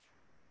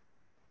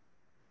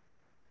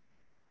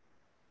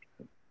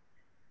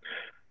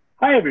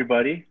Hi,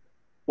 everybody.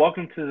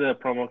 Welcome to the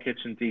Promo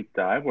Kitchen Deep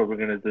Dive, where we're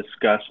going to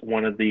discuss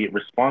one of the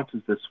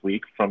responses this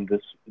week from this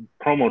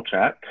promo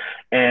chat.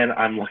 And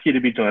I'm lucky to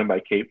be joined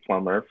by Kate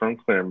Plummer from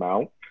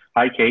Clearmount.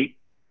 Hi, Kate.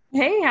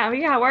 Hey,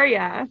 Abby, how are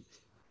ya?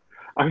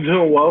 I'm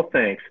doing well,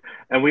 thanks.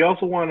 And we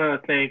also want to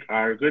thank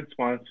our good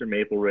sponsor,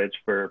 Maple Ridge,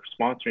 for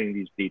sponsoring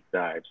these deep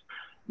dives.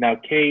 Now,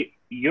 Kate,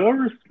 your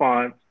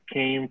response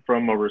came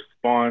from a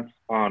response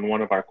on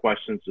one of our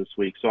questions this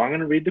week. So I'm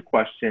going to read the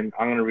question,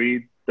 I'm going to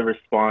read the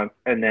response,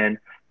 and then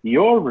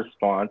your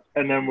response,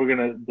 and then we're going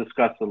to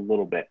discuss it a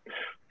little bit.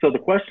 So the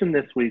question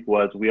this week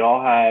was, we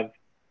all have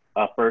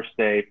a first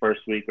day,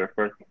 first week, or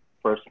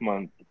first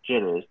month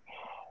jitters.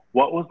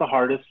 What was the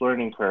hardest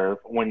learning curve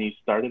when you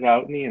started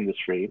out in the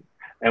industry,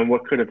 and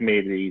what could have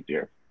made it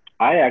easier?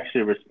 I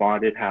actually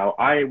responded how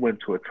I went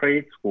to a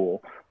trade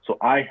school, so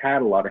I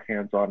had a lot of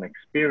hands-on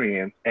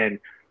experience. And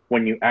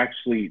when you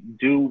actually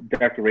do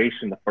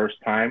decoration the first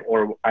time,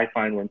 or I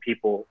find when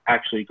people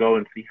actually go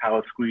and see how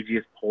a squeegee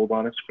is pulled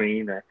on a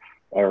screen,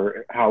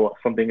 or how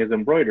something is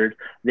embroidered,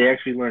 they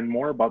actually learn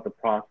more about the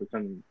process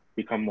and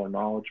become more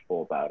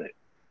knowledgeable about it.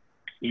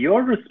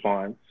 Your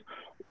response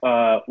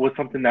was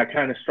something that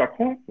kind of struck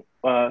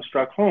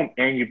home,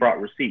 and you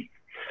brought receipts.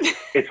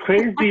 It's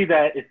crazy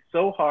that it's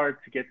so hard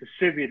to get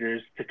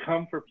distributors to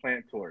come for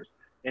plant tours.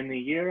 In the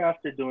year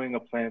after doing a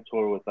plant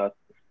tour with us,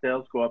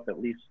 sales go up at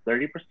least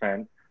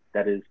 30%.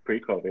 That is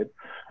pre-COVID.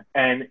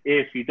 And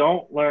if you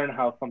don't learn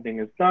how something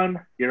is done,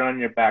 you're on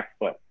your back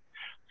foot.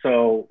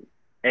 So,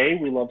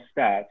 we love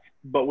stats,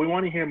 but we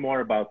want to hear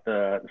more about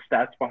the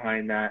stats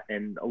behind that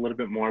and a little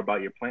bit more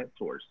about your plant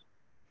tours.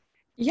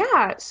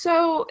 Yeah,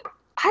 so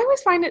I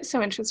always find it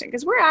so interesting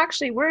because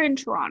we're in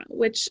Toronto,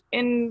 which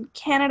in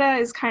Canada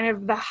is kind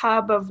of the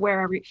hub of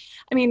where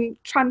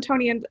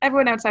Torontonians,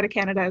 everyone outside of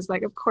Canada is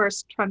like, of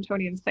course,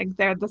 Torontonians think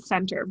they're the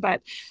center,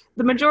 but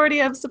the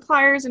majority of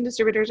suppliers and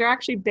distributors are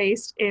actually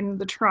based in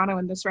the Toronto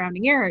and the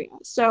surrounding area.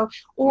 So,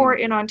 or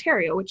Mm, in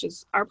Ontario, which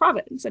is our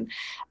province.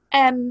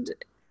 And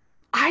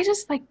I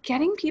just like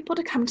getting people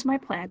to come to my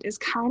plant is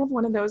kind of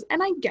one of those,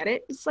 and I get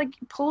it. It's like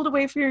pulled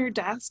away from your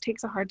desk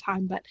takes a hard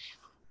time, but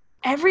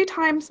every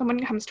time someone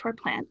comes to our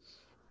plant,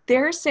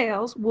 their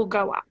sales will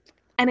go up.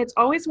 And it's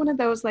always one of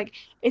those like,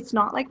 it's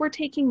not like we're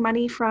taking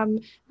money from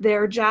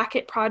their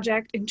jacket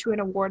project into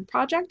an award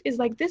project. Is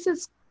like,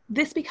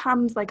 this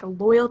becomes like a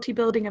loyalty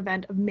building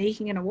event of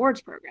making an awards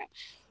program.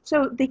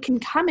 So they can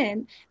come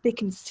in, they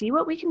can see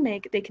what we can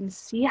make, they can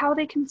see how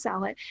they can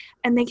sell it,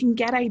 and they can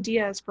get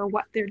ideas for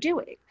what they're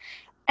doing.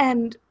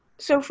 And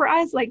so for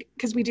us, like,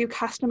 because we do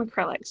custom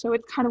acrylic, so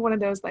it's kind of one of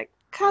those like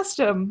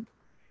custom,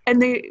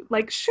 and they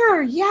like,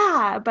 sure,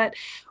 yeah. But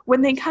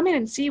when they come in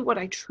and see what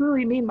I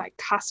truly mean by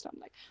custom,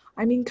 like,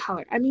 I mean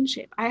color, I mean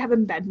shape, I have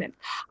embedment,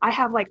 I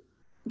have like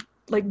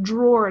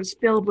drawers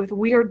filled with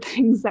weird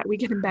things that we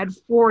can embed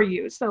for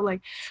you. So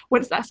like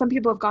what's that? Some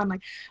people have gone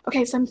like,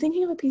 okay, so I'm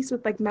thinking of a piece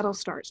with like metal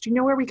stars. Do you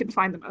know where we can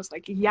find them? I was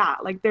like, yeah,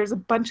 like there's a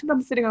bunch of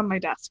them sitting on my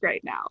desk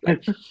right now.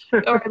 Like,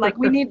 or like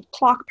we need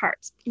clock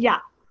parts. Yeah,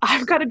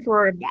 I've got a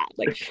drawer of that.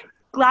 Like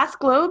glass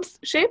globes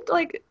shaped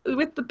like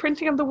with the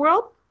printing of the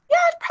world. Yeah,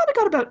 I've probably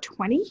got about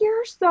 20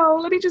 here. So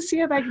let me just see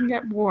if I can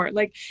get more.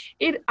 Like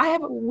it, I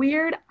have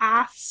weird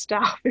ass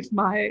stuff in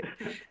my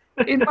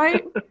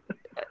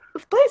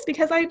place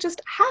because I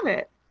just have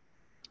it.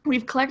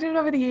 We've collected it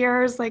over the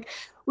years. Like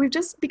we've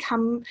just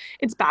become,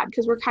 it's bad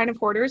because we're kind of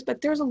hoarders,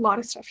 but there's a lot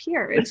of stuff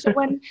here. And so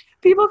when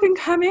people can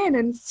come in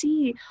and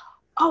see,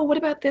 oh, what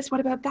about this?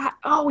 What about that?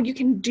 Oh, you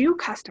can do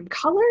custom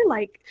color,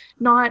 like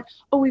not,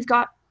 oh, we've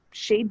got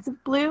shades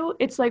of blue.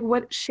 It's like,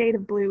 what shade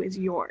of blue is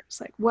yours?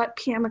 Like what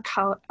PM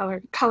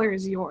color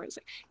is yours?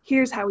 Like,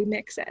 here's how we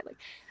mix it. Like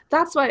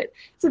that's what,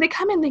 so they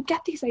come in, they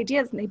get these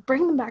ideas and they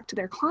bring them back to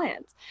their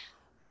clients.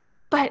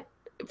 But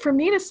for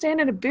me to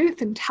stand in a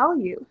booth and tell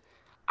you,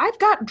 I've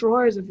got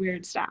drawers of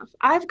weird stuff.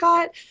 I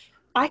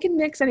can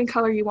mix any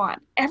color you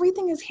want.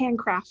 Everything is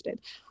handcrafted.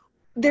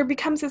 There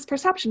becomes this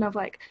perception of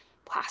like,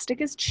 plastic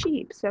is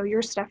cheap, so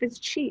your stuff is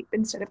cheap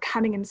instead of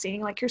coming and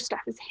seeing like your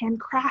stuff is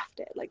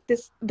handcrafted. Like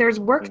this, there's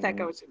work that mm,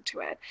 goes into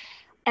it.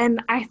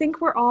 And I think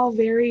we're all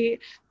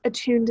very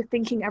attuned to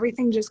thinking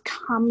everything just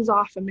comes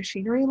off a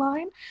machinery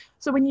line.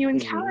 So when you mm.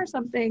 encounter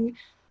something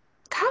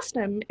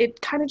custom, it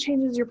kind of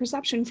changes your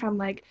perception from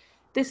like,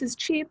 this is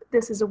cheap,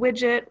 this is a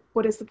widget,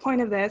 what is the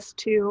point of this,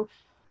 to,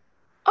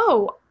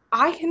 oh,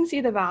 I can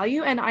see the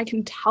value and I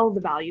can tell the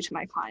value to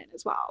my client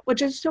as well,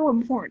 which is so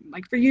important.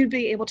 Like for you to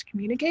be able to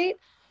communicate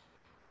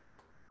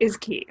is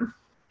key.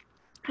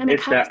 And it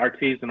It's comes, that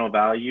artisanal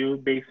value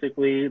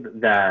basically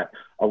that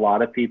a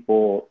lot of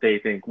people they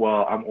think,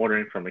 well, I'm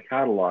ordering from a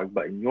catalog,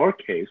 but in your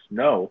case,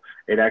 no,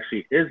 it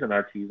actually is an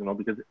artisanal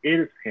because it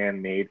is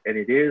handmade and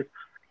it is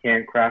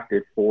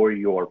handcrafted for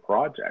your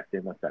project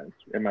in a sense.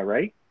 Am I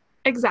right?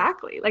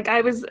 exactly. Like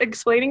I was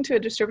explaining to a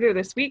distributor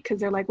this week because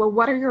they're like, well,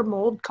 what are your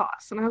mold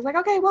costs? And I was like,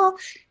 okay, well,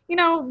 we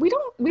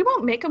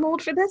won't make a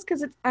mold for this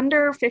because it's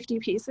under 50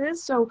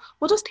 pieces. So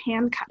we'll just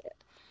hand cut it.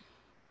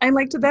 And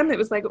like to them, it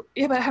was like,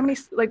 yeah, but how many,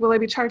 like, will I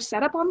be charged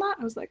setup on that?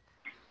 I was like,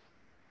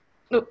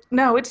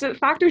 no, it's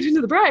factored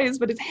into the price,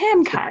 but it's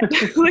hand cut.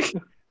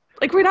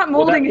 like we're not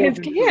Well, molding that his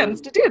goes into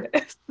hands to do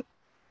this.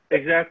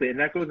 exactly, and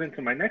that goes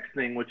into my next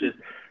thing, which is,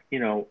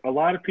 a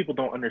lot of people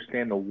don't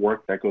understand the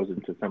work that goes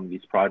into some of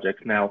these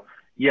projects. Now,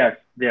 yes,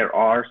 there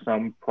are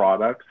some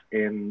products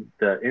in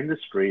the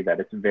industry that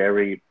it's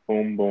very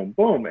boom, boom,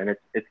 boom, and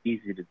it's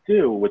easy to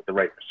do with the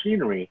right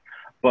machinery.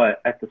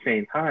 But at the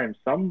same time,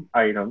 some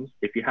items,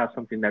 if you have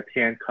something that's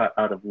hand cut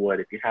out of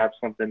wood, if you have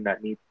something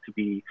that needs to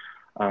be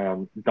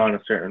done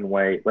a certain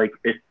way, like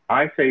if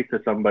I say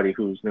to somebody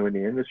who's new in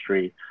the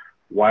industry,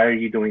 why are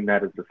you doing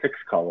that as a six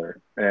color?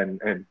 And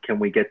can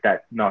we get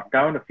that knocked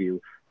down a few?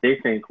 They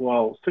think,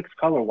 well, six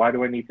color, why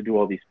do I need to do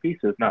all these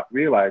pieces? Not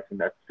realizing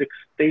that six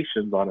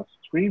stations on a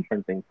screen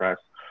printing press,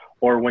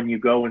 or when you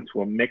go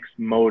into a mixed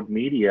mode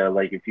media,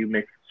 like if you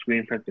mix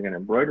screen printing and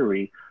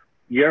embroidery,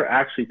 you're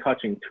actually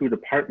touching two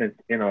departments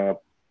in a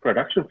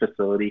production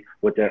facility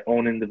with their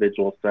own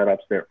individual setups,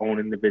 their own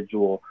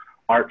individual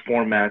art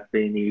formats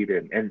they need,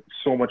 and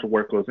so much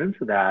work goes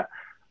into that.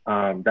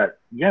 That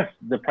yes,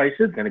 the price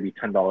is going to be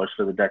 $10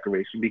 for the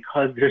decoration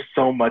because there's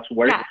so much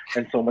work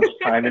and so much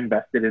time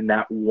invested in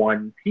that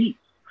one piece.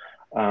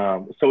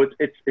 So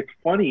it's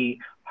funny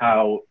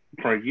how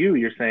for you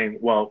you're saying,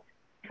 well,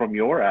 from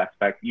your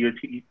aspect, you're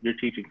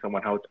teaching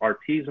someone how it's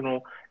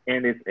artisanal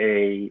and it's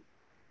a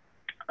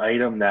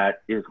item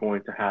that is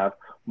going to have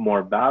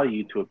more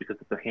value to it because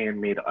it's a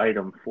handmade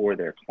item for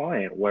their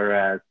client.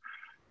 Whereas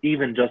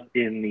even just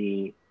in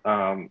the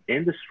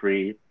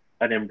industry,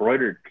 an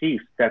embroidered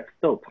piece, that's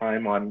still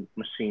time on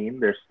machine.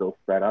 They're still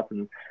set up,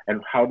 and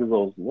how do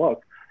those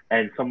look?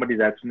 And somebody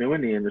that's new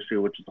in the industry,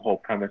 which is the whole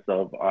premise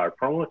of our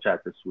promo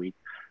chat this week,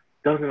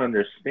 doesn't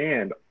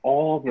understand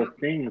all the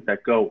things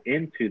that go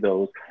into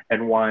those,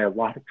 and why a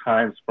lot of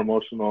times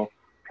promotional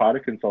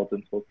product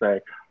consultants will say,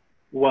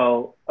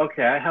 well,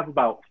 okay, I have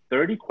about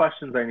 30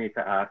 questions I need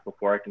to ask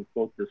before I can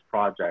quote this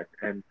project.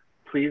 And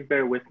please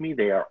bear with me,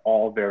 they are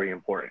all very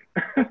important.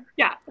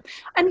 Yeah.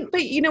 But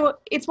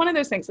it's one of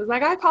those things. It's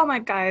like I call my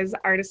guys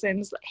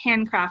artisans,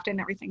 handcraft and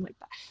everything like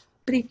that.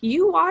 But if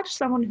you watch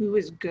someone who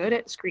is good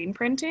at screen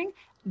printing,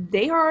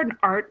 they are an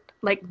art,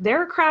 like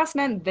they're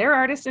craftsmen, they're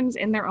artisans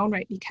in their own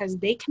right because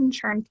they can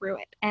churn through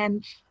it.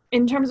 And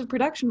in terms of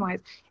production wise,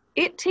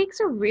 it takes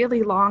a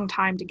really long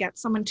time to get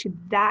someone to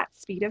that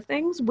speed of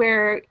things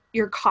where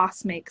your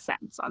costs make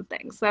sense on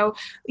things. So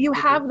you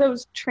have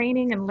those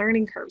training and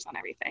learning curves on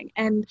everything.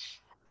 And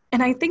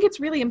I think it's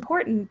really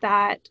important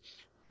that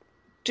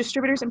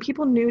distributors and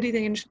people new to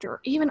the industry or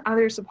even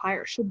other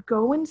suppliers should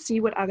go and see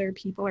what other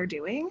people are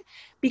doing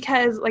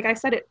because, like I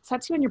said, it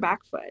sets you on your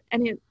back foot.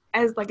 And it,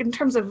 as like in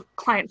terms of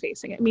client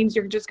facing, it means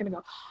you're just going to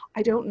go,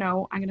 I don't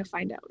know, I'm going to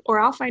find out, or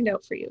I'll find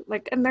out for you.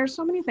 Like, and there's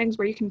so many things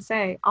where you can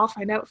say, I'll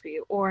find out for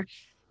you, or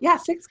yeah,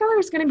 six color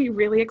is going to be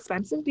really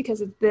expensive because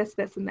it's this,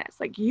 this, and this.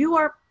 Like you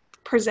are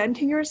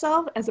presenting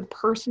yourself as a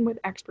person with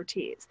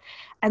expertise.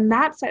 And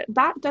that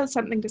does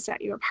something to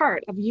set you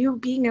apart of you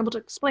being able to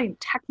explain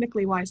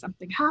technically why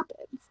something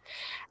happens.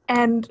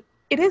 And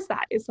it is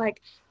that. It's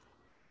like,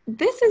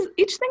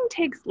 each thing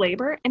takes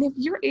labor. And if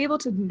you're able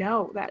to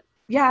know that,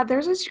 yeah,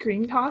 there's a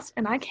screen cost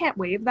and I can't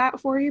waive that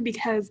for you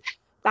because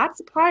that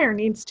supplier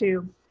needs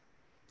to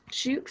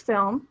shoot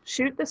film,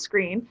 shoot the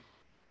screen,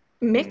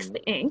 mix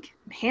the ink,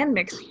 hand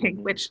mix the ink,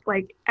 which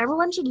like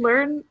everyone should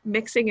learn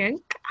mixing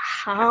ink,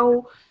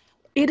 how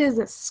it is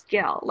a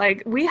skill.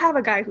 Like we have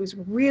a guy who's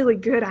really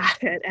good at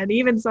it. And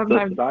even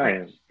sometimes,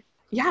 like,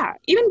 yeah,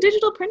 even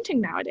digital printing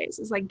nowadays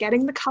is like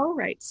getting the color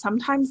right.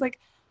 Sometimes like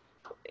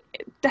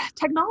the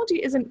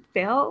technology isn't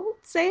fail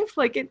safe.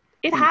 Like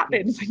it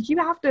happens. Like you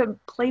have to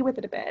play with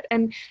it a bit.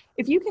 And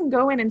if you can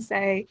go in and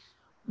say,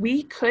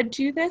 we could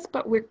do this,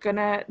 but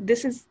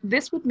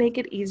this would make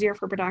it easier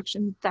for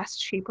production, thus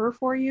cheaper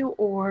for you,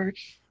 or,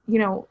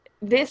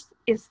 this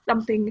is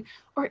something,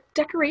 or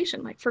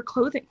decoration, like for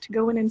clothing, to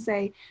go in and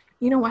say,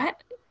 you know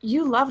what,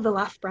 you love the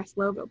left breast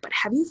logo, but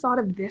have you thought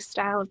of this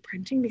style of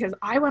printing? Because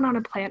I went on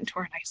a plant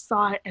tour and I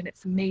saw it and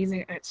it's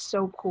amazing and it's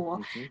so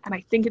cool. And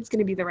I think it's going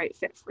to be the right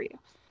fit for you.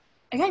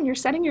 Again, you're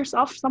setting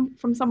yourself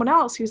from someone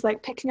else who's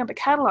like picking up a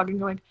catalog and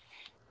going,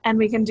 and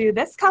we can do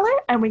this color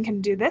and we can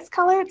do this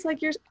color. It's like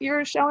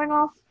you're showing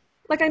off,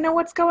 like I know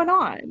what's going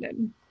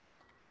on,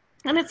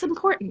 and it's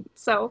important.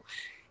 So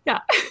yeah.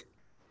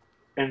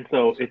 And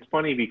so it's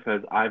funny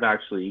because I've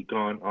actually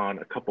gone on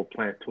a couple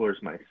plant tours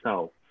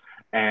myself,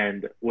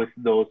 and with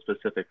those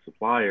specific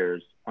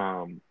suppliers,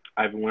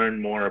 I've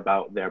learned more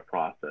about their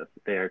process,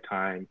 their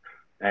time,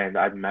 and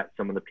I've met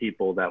some of the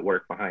people that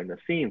work behind the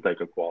scenes,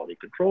 like a quality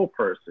control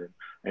person,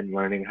 and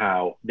learning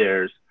how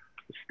there's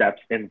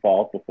steps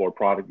involved before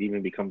product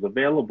even becomes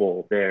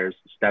available. There's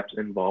steps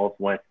involved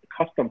with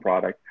custom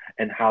product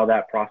and how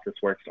that process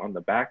works on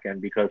the back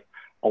end, because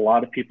a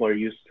lot of people are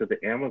used to the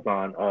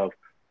Amazon of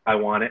I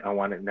want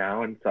it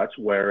now and such.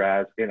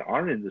 Whereas in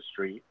our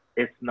industry,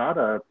 it's not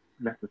a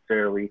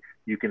necessarily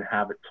you can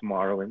have it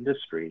tomorrow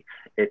industry.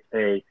 It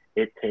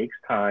takes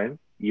time.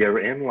 You're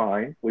in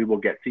line. We will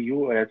get to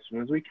you as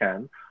soon as we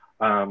can.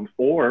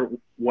 or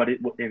what it,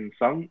 in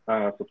some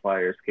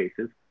suppliers'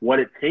 cases, what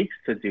it takes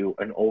to do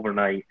an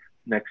overnight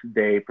next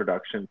day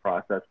production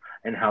process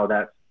and how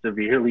that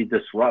severely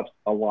disrupts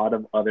a lot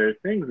of other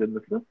things in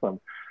the system.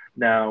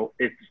 Now,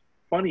 it's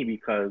funny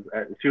because,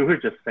 as you were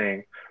just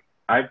saying,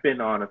 I've been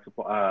on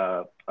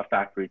a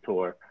factory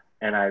tour,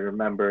 and I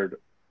remembered,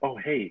 oh,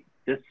 hey,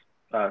 this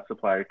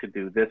supplier could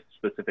do this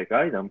specific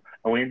item.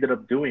 And we ended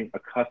up doing a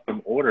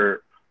custom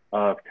order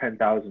of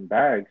 10,000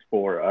 bags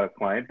for a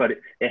client, but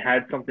it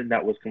had something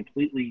that was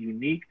completely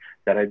unique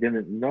that I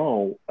didn't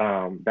know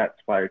that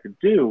supplier could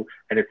do.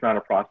 And it's not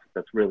a process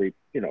that's really,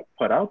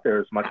 put out there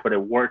as much, but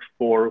it works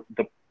for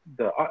the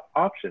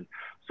option.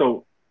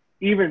 So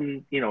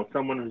even,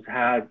 someone who's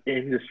had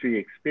industry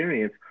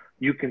experience,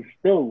 you can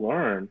still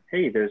learn,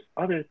 hey, there's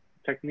other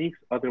techniques,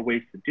 other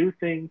ways to do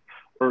things,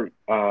 or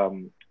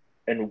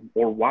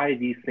why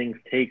these things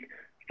take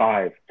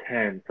 5,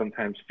 10,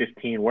 sometimes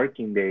 15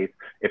 working days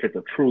if it's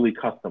a truly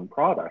custom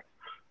product.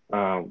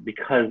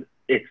 Because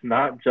it's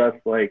not just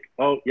like,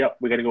 oh, yep,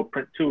 we got to go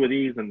print 2 of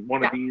these and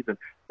 1 of these, and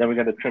then we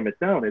got to trim it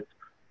down. It's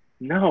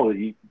no,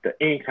 the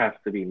ink has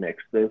to be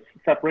mixed, the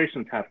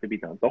separations have to be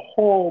done, the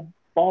whole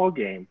ball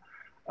game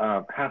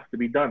has to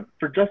be done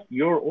for just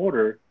your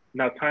order.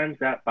 Now times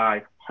that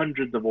by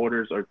hundreds of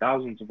orders or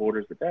thousands of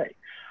orders a day.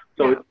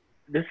 So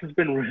this has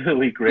been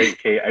really great,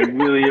 Kate. I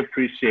really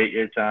appreciate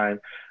your time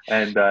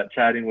and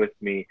chatting with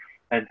me.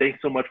 And thanks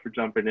so much for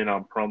jumping in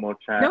on Promo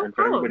Chat. No and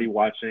for problem. everybody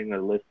watching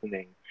or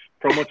listening,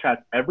 Promo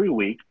Chat's every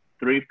week,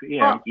 3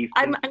 p.m.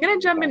 Eastern. I'm going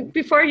to jump in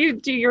before you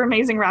do your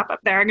amazing wrap up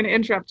there. I'm going to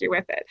interrupt you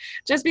with it.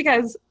 Just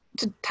because,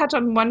 to touch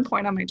on one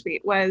point on my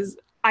tweet, was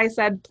I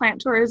said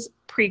plant tours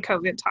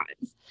pre-COVID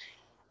times.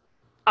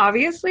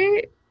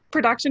 Obviously,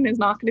 production is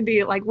not going to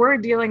be like, we're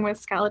dealing with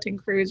skeleton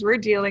crews, we're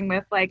dealing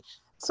with like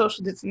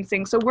social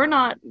distancing, so we're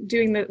not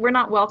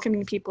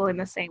welcoming people in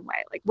the same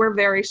way. Like, we're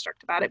very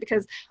strict about it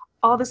because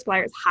all the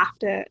suppliers have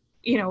to,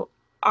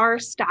 our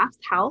staff's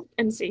health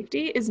and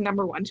safety is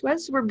number one to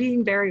us, so we're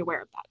being very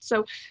aware of that.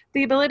 So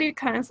the ability to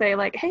kind of say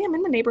like, hey, I'm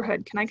in the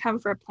neighborhood, can I come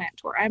for a plant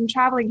tour, I'm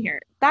traveling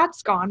here,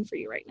 that's gone for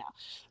you right now.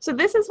 So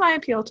this is my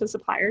appeal to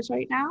suppliers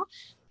right now.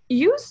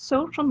 Use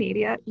social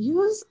media,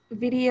 use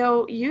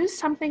video, use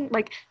something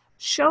like,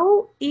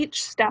 show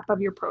each step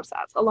of your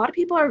process. A lot of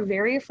people are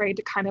very afraid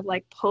to kind of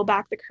like pull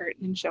back the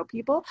curtain and show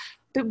people,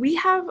 but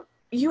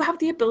you have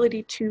the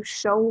ability to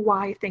show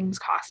why things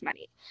cost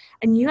money,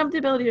 and you have the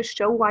ability to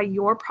show why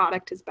your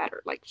product is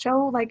better. Like,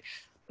 show like,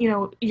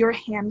 your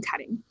hand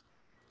cutting.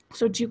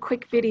 So do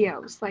quick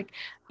videos, like,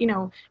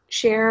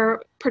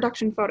 share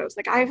production photos.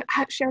 Like, I've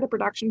shared a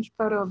production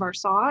photo of our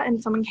saw, and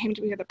someone came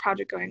to me with a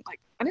project going like,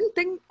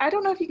 I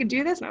don't know if you could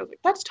do this. And I was like,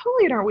 that's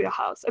totally in our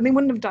wheelhouse. And they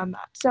wouldn't have done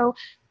that. So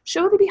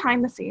show the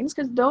behind the scenes,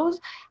 because those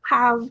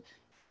have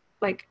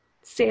like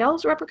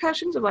sales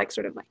repercussions of like,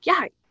 sort of like,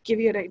 yeah, give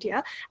you an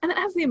idea. And then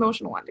it has the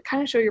emotional one to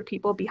kind of show your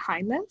people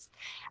behind this.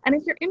 And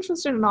if you're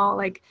interested in all,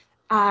 like,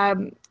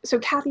 so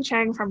Kathy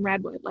Chang from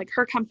Redwood, like,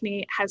 her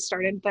company has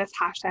started this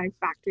hashtag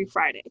Factory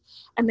Friday,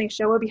 and they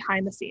show a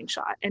behind the scenes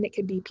shot, and it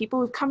could be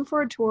people who've come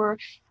for a tour,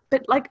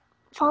 but like,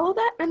 follow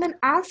that and then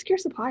ask your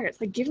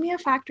suppliers, like, give me a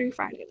Factory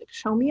Friday, like,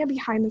 show me a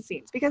behind the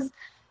scenes, because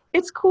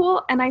it's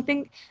cool. And I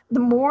think the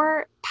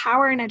more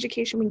power and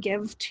education we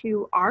give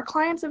to our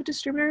clients of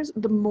distributors,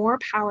 the more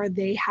power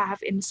they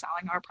have in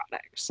selling our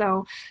product.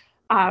 So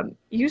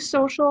use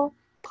social,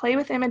 play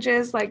with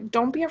images, like,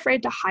 don't be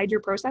afraid to hide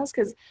your process,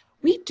 because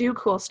we do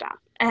cool stuff.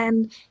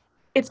 And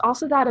it's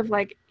also that of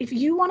like, if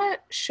you want to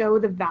show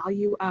the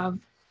value of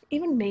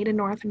even made in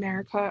North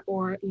America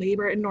or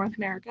labor in North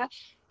America,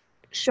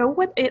 show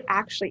what it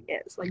actually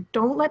is. Like,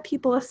 don't let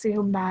people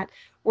assume that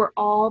we're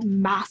all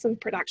massive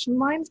production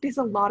lines, because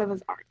a lot of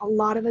us aren't. A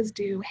lot of us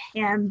do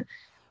handcrafted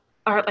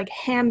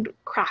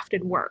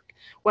work,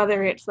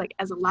 whether it's like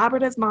as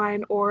elaborate as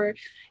mine, or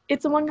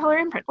it's a 1-color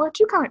imprint or a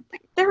 2-color.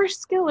 Like, there is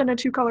skill in a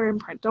 2-color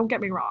imprint, don't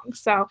get me wrong.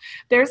 So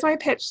there's my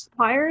pitch.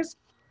 Suppliers,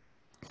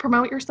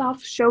 promote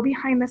yourself, show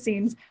behind the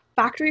scenes,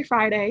 Factory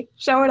Friday,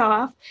 show it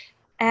off.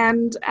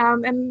 And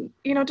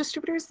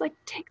distributors, like,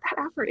 take that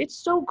effort. It's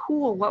so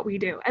cool what we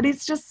do. And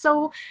it's just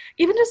so,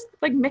 even just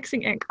like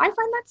mixing ink, I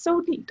find that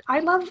so neat.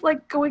 I love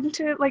like going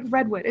to like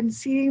Redwood and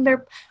seeing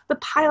the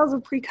piles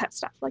of pre-cut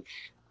stuff. Like,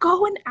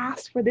 go and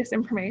ask for this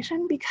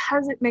information,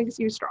 because it makes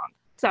you strong.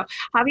 So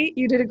Javi,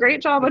 you did a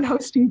great job on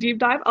hosting Deep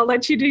Dive. I'll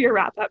let you do your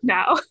wrap up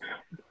now.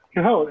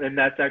 No, and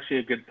that's actually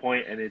a good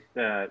point. And it's,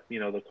 the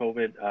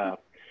COVID,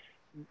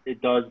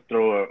 it does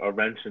throw a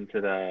wrench into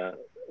the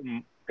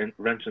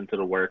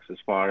works as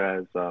far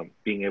as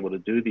being able to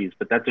do these,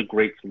 but that's a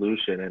great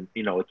solution. And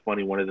it's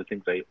funny, one of the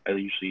things I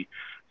usually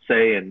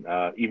say, and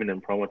even in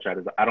Promo Chat,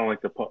 is I don't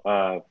like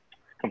to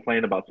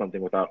complain about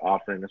something without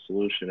offering a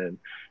solution,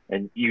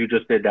 and you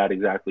just did that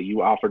exactly.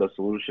 You offered a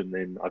solution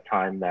in a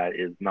time that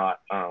is not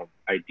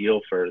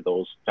ideal for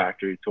those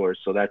factory tours,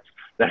 so that's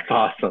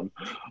awesome.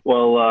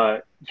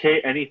 Well,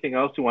 Kate, anything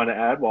else you want to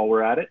add while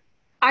we're at it?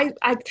 I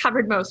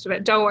covered most of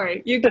it, don't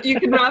worry, you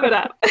can wrap it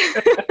up.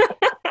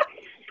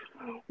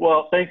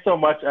 Well, thanks so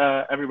much,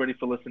 everybody,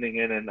 for listening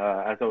in. And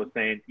as I was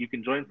saying, you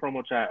can join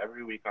Promo Chat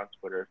every week on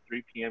Twitter,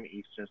 3 p.m.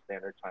 Eastern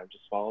Standard Time.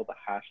 Just follow the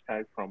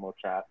hashtag Promo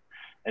Chat.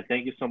 And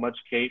thank you so much,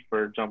 Kate,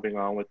 for jumping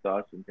on with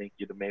us. And thank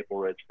you to Maple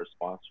Ridge for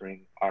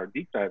sponsoring our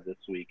deep dive this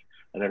week.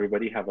 And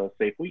everybody, have a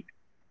safe week.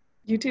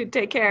 You too.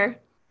 Take care.